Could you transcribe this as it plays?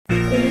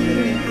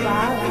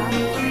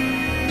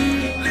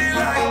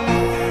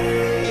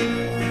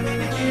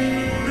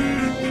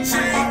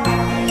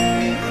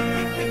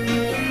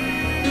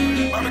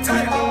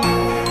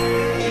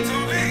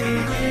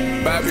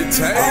I'm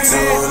too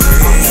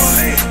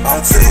lit. I'm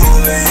too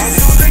lit.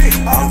 I'm too lit.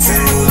 I'm too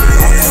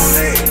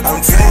lit.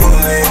 I'm too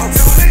lit.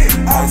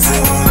 I'm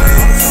too lit.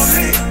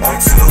 I'm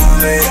too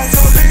lit.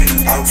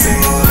 I'm too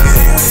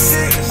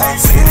lit. I'm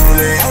too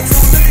lit.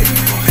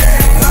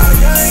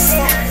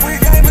 We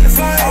came in the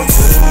flame. I'm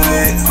too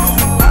lit.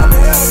 I'm the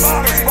hell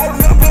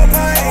rolling up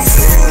propane. I'm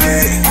too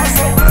lit. I'm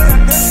so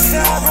glad this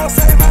y'all gon'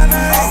 say my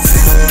name. I'm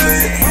too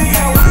lit. We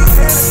got weed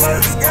in the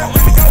first, got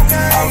with the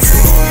cocaine. I'm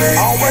too lit.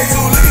 I'm way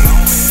too lit.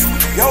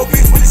 Yo,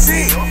 bitch with the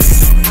shit.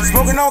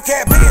 Smoking on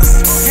cat piss.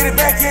 Get it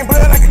back in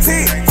blood like a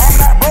tick. I'm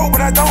not broke,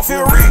 but I don't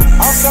feel rich.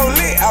 I'm so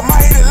lit, I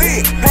might hit a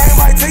lick. Playing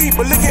my teeth,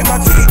 but look at my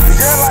kick. A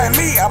girl like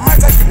me, I might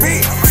take a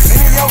pic.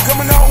 Any yo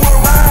coming on with a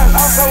rhyme.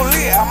 I'm so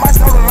lit, I might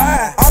snow the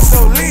line. I'm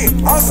so lit,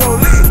 I'm so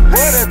lit.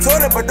 Wear the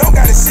toilet, but don't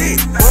got a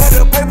shit. Wear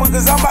the paper,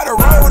 cause I'm about to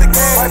roll the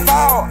gas. Might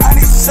fall, I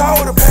need some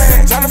shoulder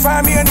pads. Tryna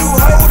find me a new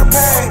holder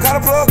pad.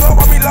 Gotta plug up,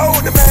 I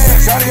reload the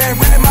bag. Shawty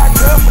ain't really my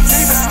cup of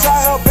tea, but she try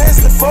her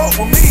best to fuck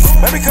with me.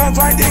 Baby, come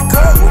drink this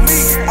cup with me.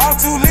 I'm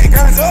too lit,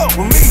 girls up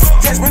with me.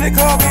 Catch me in the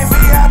club in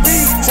VIP.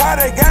 Try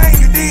that gang,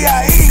 you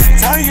DIE.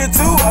 Turn you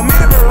to a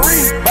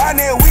memory. Buy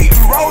that wheat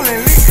and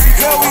rolling leaf.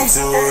 I'm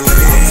too lit.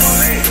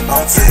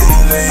 I'm too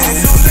lit.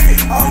 I'm too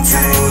lit. I'm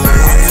too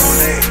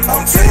lit.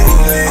 I'm too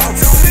lit.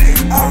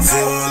 I'm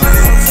too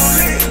lit.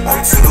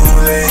 I'm too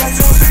lit.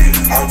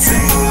 I'm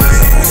too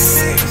lit.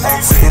 I'm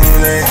too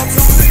lit. I'm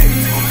too lit.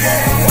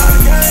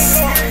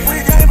 We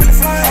came in the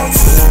flame. I'm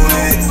too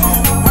lit.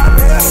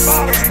 Poppin' out the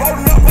bottles,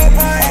 rolling up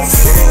propane. I'm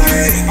too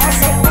lit. I'm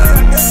so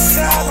glad this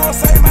y'all gon'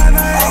 say my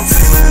name. I'm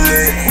too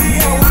lit. We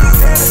got weed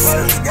in the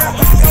first, got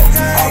with the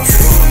cocaine. I'm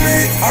too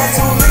lit. I'm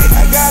too lit.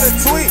 I got a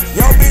tweet.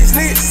 Yo, bitch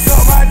lit,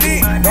 suck my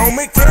dick. Don't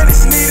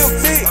mechanics need a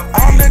fit.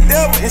 I'm the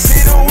devil and she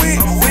the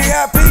witch.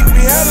 VIP,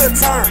 we hella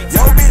turn.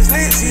 Yo, bitch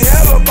lit, she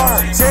hella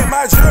burn. Check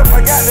my drip,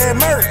 I got that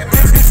murk.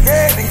 Bitch be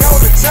scared, then go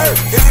to church.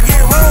 If it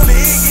get wrong, then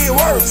it get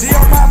worse. She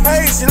on my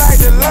page, she like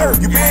to lurk.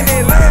 You been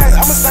in last,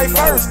 I'ma stay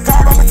first.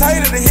 Call my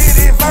potato to hit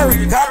it first.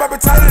 Call my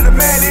potato to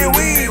man it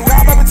weed.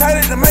 Call my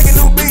potato to make a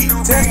new beat.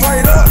 Ten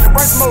straight up to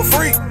bring some more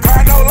free.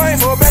 Car no lane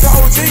for a bag of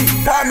OG.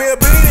 Pop me a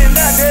bean and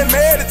not that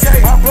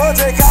meditate. My blood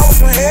take out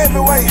some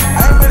heavyweight.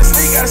 I ain't with a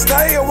sneak, gotta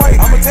stay away.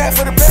 I'm a tap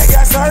for the back,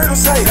 I heard him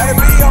say. Gotta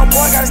be on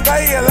point, gotta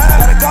stay alive.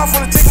 Got a car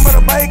full of chicken for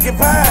the bacon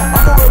pie.